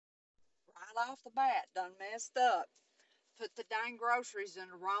right off the bat, done messed up. Put the dang groceries in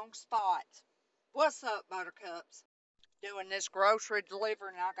the wrong spot. What's up, Buttercups? Doing this grocery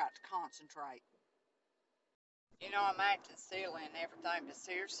delivery and I got to concentrate. I'm acting silly and everything, but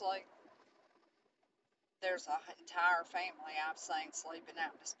seriously, there's an entire family I've seen sleeping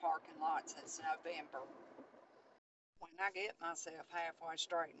out in this parking lot since November. When I get myself halfway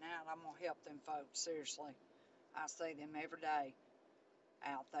straightened out, I'm going to help them folks, seriously. I see them every day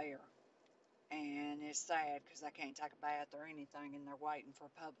out there. And it's sad because they can't take a bath or anything and they're waiting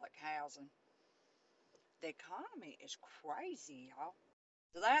for public housing. The economy is crazy, y'all.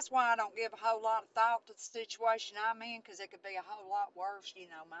 So that's why I don't give a whole lot of thought to the situation I'm in, because it could be a whole lot worse.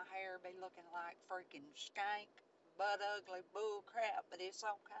 My hair be looking like freaking skank, butt ugly bull crap, but it's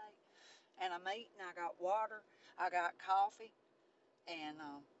okay. And I'm eating, I got water, I got coffee, and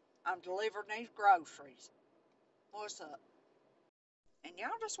I'm delivering these groceries. What's up? And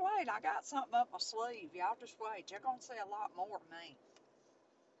y'all just wait, I got something up my sleeve. Y'all just wait, you're going to see a lot more of me.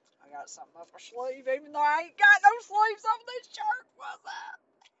 I got something up my sleeve, even though I ain't got no sleeves on this shirt. What's up?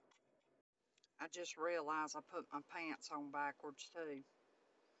 I just realized I put my pants on backwards too.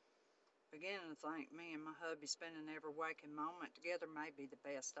 Beginning to think me and my hubby spending every waking moment together may be the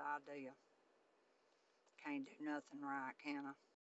best idea. Can't do nothing right, can I?